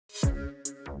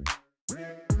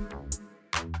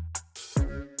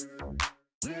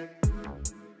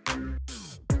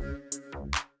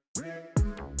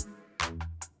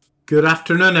Good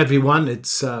afternoon, everyone.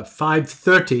 It's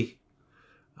 5:30.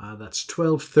 That's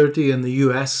 12:30 in the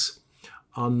US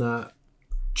on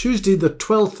Tuesday, the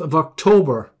 12th of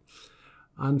October.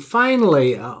 And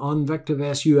finally, on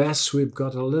VectorVest US, we've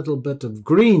got a little bit of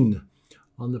green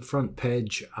on the front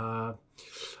page.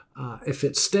 If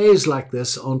it stays like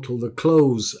this until the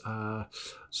close,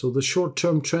 so the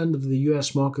short-term trend of the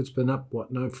US market's been up,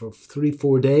 now, for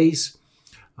 3-4 days.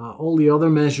 All the other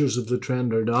measures of the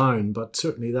trend are down, but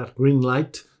certainly that green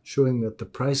light showing that the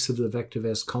price of the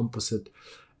VectorVest composite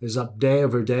is up day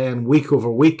over day and week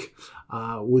over week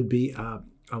would be a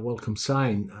welcome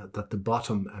sign that the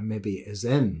bottom maybe is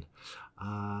in.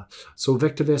 So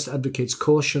VectorVest advocates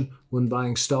caution when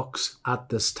buying stocks at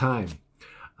this time.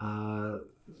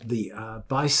 The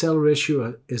buy-sell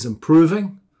ratio is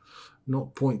improving,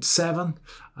 0.7,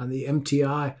 and the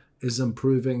MTI is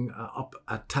improving up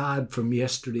a tad from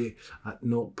yesterday at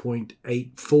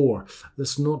 0.84.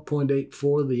 This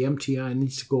 0.84, the MTI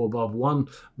needs to go above 1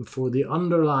 before the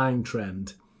underlying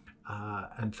trend,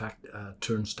 in fact,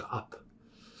 turns to up.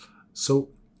 So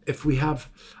if we have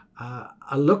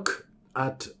a look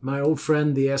at my old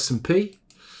friend, the S&P,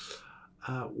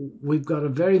 we've got a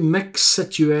very mixed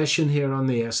situation here on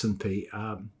the S&P.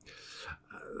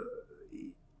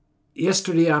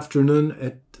 Yesterday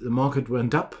afternoon, the market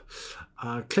went up,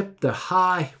 clipped the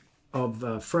high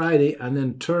of Friday, and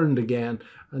then turned again,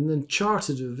 and then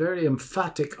charted a very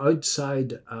emphatic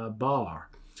outside bar.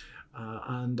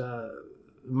 And the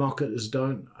market is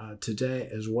down today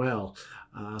as well.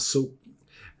 So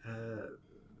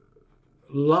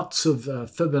lots of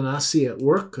Fibonacci at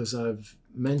work, as I've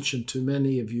mentioned to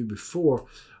many of you before,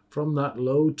 from that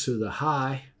low to the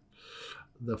high.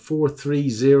 The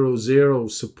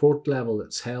 4300 support level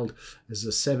that's held is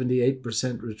a 78%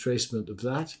 retracement of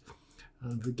that.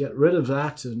 And if we get rid of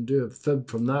that and do a fib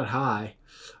from that high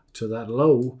to that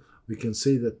low, we can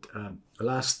see that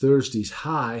last Thursday's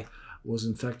high was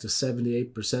in fact a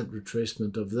 78%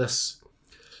 retracement of this.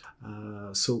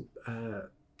 So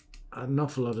an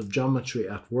awful lot of geometry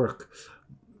at work.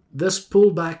 This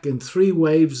pullback in 3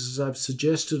 waves, as I've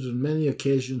suggested on many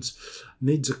occasions,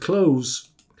 needs a close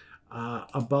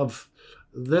above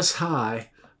this high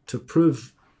to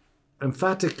prove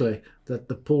emphatically that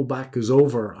the pullback is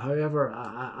over. However,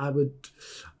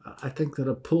 I think that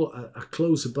a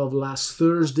close above last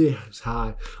Thursday's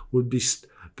high would be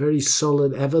very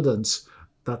solid evidence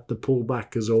that the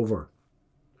pullback is over.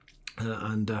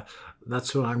 And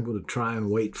that's what I'm going to try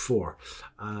and wait for.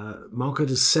 Market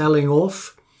is selling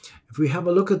off. If we have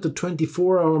a look at the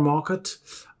 24-hour market,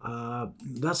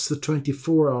 that's the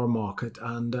 24-hour market,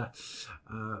 and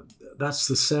that's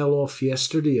the sell-off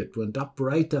yesterday. It went up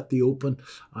right at the open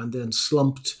and then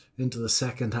slumped into the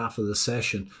second half of the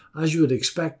session. As you would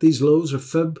expect, these lows are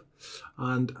fib,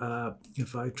 and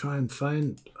if I try and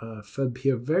find fib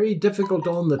here, very difficult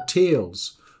on the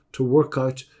tails to work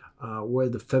out where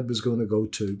the fib is going to go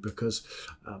to, because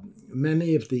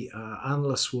many of the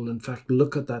analysts will in fact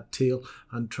look at that tail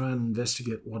and try and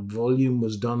investigate what volume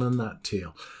was done in that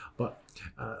tail. But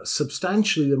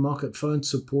substantially the market found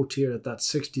support here at that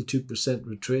 62%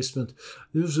 retracement.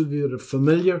 Those of you that are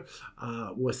familiar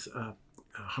with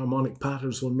harmonic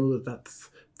patterns will know that that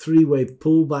 3-wave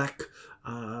pullback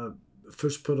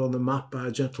first put on the map by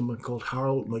a gentleman called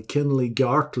Harold McKinley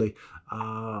Gartley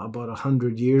about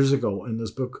 100 years ago in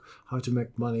his book, How to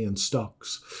Make Money in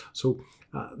Stocks. So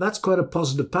that's quite a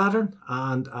positive pattern,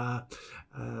 and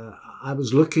I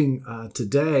was looking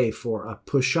today for a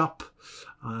push up,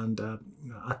 and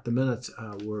at the minute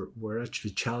we're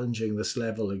actually challenging this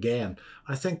level again.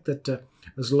 I think that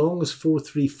as long as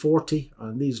 4340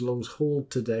 and these lows hold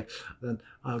today, then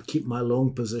I'll keep my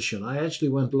long position. I actually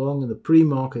went long in the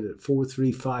pre-market at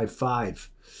 4355,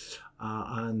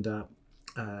 and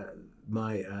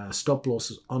my stop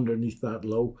loss is underneath that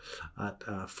low at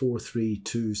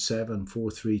 4327,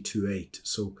 4328.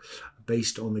 So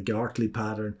based on the Gartley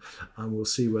pattern, and we'll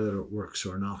see whether it works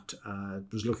or not.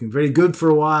 It was looking very good for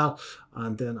a while,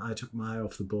 and then I took my eye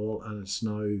off the ball, and it's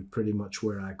now pretty much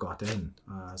where I got in.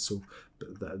 So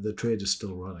the trade is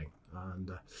still running.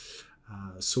 And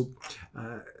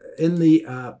in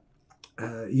the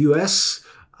US,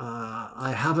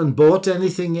 I haven't bought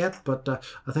anything yet, but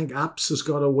I think apps has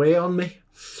got away on me.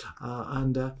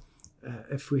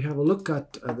 If we have a look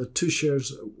at the 2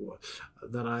 shares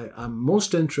that I am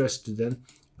most interested in,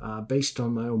 based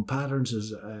on my own patterns,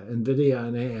 is NVIDIA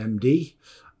and AMD.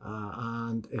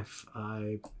 And if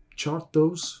I chart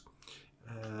those,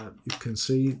 you can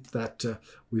see that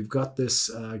we've got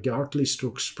this Gartley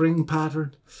stroke spring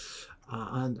pattern.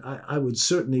 And I would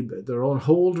certainly, they're on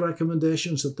hold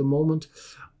recommendations at the moment.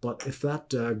 But if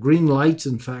that green light,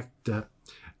 in fact,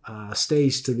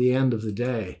 stays to the end of the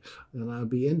day, then I'll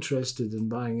be interested in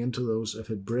buying into those if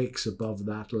it breaks above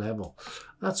that level.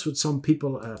 That's what some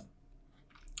people,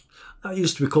 that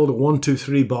used to be called a 1, 2,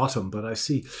 3 bottom, but I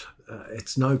see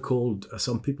it's now called,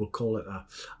 some people call it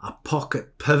a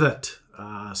pocket pivot.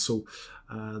 So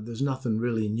there's nothing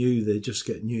really new, they just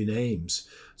get new names.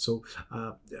 So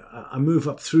I move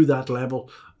up through that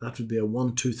level, that would be a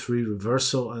 1, 2, 3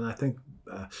 reversal, and I think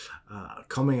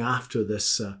coming after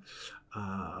this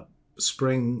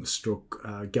spring stroke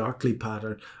Gartley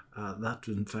pattern, that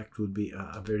in fact would be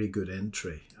a very good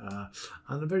entry.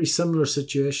 And a very similar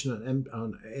situation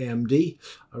on AMD.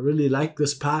 I really like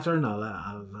this pattern.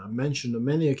 I've mentioned on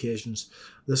many occasions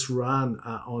this ran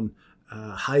on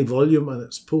high volume and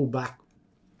it's pulled back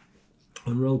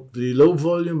on relatively low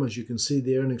volume. As you can see,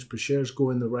 the earnings per share is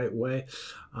going the right way,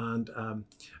 and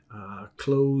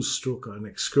close stroke an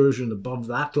excursion above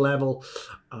that level,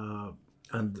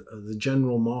 and the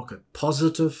general market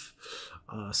positive.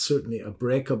 Certainly a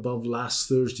break above last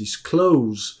Thursday's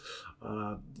close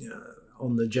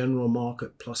on the general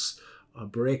market, plus a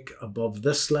break above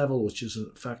this level, which is in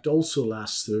fact also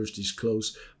last Thursday's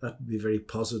close. That would be very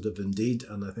positive indeed,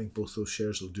 and I think both those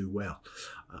shares will do well.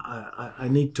 I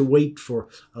need to wait for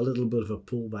a little bit of a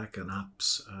pullback in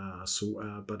apps,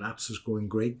 but apps is going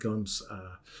great guns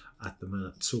at the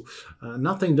minute. So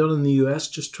nothing done in the US,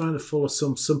 just trying to follow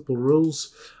some simple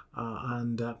rules,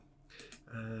 and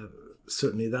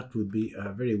certainly that would be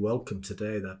very welcome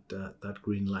today, that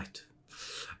green light.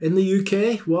 In the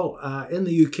UK, well, in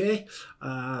the UK,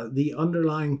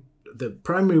 the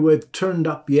primary wave turned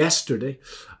up yesterday,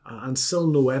 and still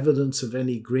no evidence of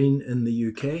any green in the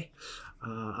UK.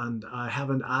 And I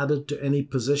haven't added to any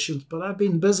positions, but I've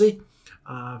been busy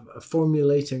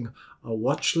formulating a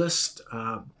watch list.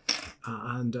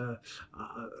 And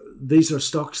these are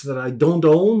stocks that I don't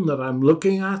own, that I'm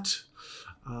looking at.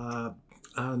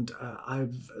 And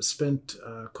I've spent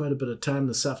quite a bit of time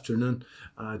this afternoon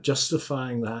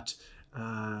justifying that,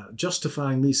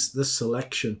 justifying this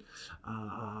selection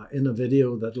in a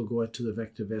video that'll go out to the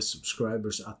VectorVest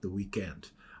subscribers at the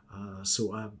weekend.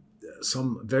 So I have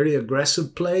some very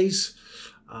aggressive plays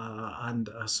and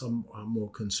some more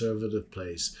conservative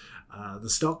plays. The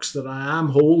stocks that I am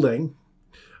holding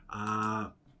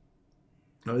are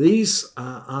these,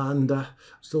 and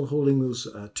still holding those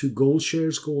 2 gold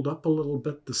shares. Gold up a little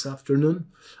bit this afternoon,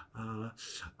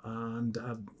 and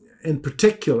in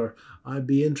particular I'd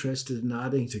be interested in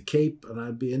adding to Cape, and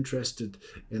I'd be interested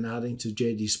in adding to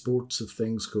JD Sports if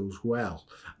things goes well,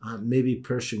 and maybe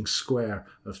Pershing Square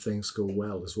if things go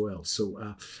well as well.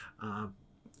 So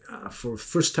for the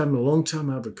first time in a long time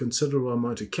I have a considerable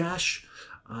amount of cash,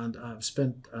 and I've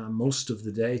spent most of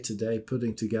the day today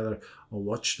putting together a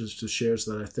watch list of shares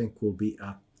that I think will be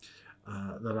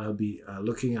that I'll be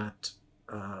looking at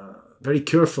very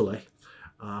carefully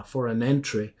for an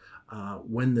entry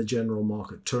when the general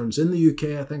market turns. In the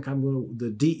UK, I think I'm going to,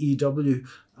 the DEW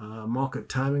market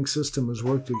timing system has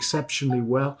worked exceptionally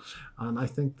well, and I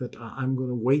think that I'm going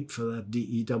to wait for that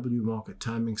DEW market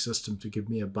timing system to give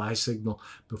me a buy signal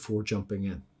before jumping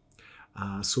in.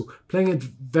 So playing it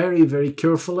very, very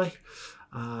carefully.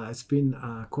 It's been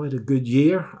quite a good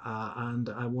year, and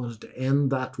I wanted to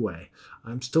end that way.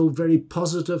 I'm still very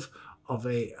positive of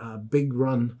a big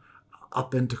run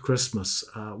up into Christmas.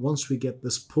 Once we get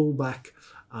this pullback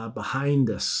behind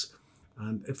us,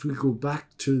 and if we go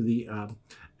back to the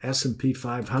S&P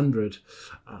 500,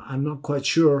 I'm not quite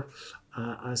sure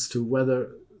as to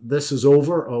whether this is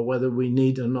over or whether we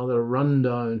need another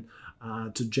rundown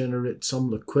to generate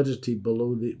some liquidity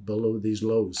below these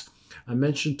lows. I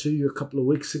mentioned to you a couple of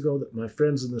weeks ago that my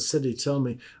friends in the city tell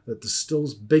me that there's still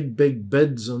big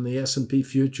bids on the S&P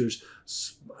futures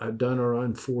down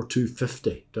around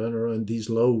 4,250, down around these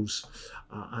lows,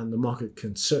 and the market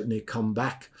can certainly come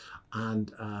back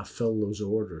and fill those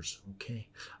orders. Okay,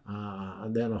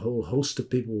 and then a whole host of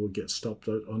people will get stopped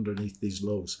out underneath these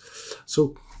lows.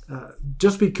 So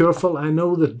just be careful. I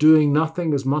know that doing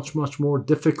nothing is much more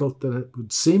difficult than it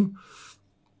would seem.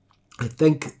 I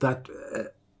think that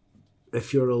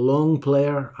if you're a long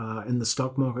player in the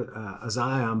stock market, as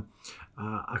I am,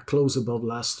 a close above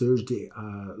last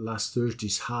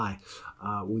Thursday's high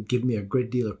would give me a great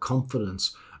deal of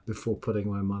confidence before putting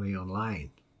my money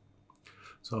online.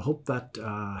 So I hope that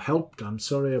helped. I'm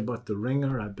sorry about the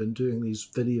ringer. I've been doing these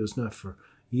videos now for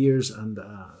years, and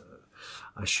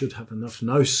I should have enough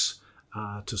nous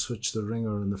to switch the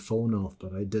ringer and the phone off,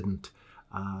 but I didn't.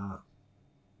 I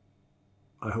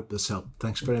hope this helped.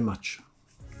 Thanks very much.